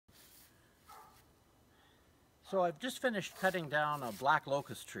So I've just finished cutting down a black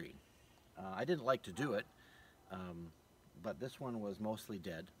locust tree. I didn't like to do it, but this one was mostly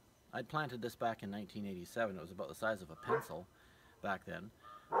dead. I'd planted this back in 1987. It was about the size of a pencil back then.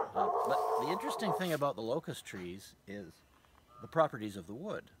 But the interesting thing about the locust trees is the properties of the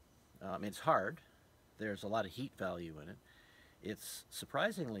wood. It's hard. There's a lot of heat value in it. It's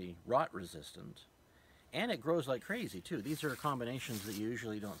surprisingly rot resistant, and it grows like crazy too. These are combinations that you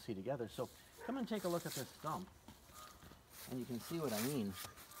usually don't see together. So come and take a look at this stump, and you can see what I mean.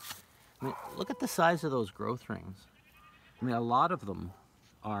 Look at the size of those growth rings. A lot of them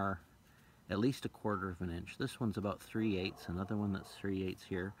are at least 1/4 of an inch. This one's about 3/8, another one that's 3/8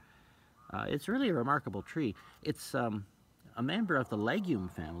 here. It's really a remarkable tree. It's a member of the legume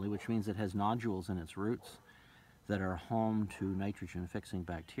family, which means it has nodules in its roots that are home to nitrogen-fixing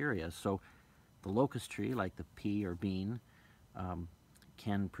bacteria. So the locust tree, like the pea or bean,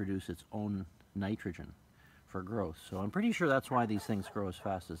 can produce its own nitrogen for growth. So I'm pretty sure that's why these things grow as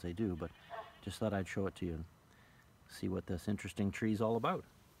fast as they do, but just thought I'd show it to you and see what this interesting tree is all about.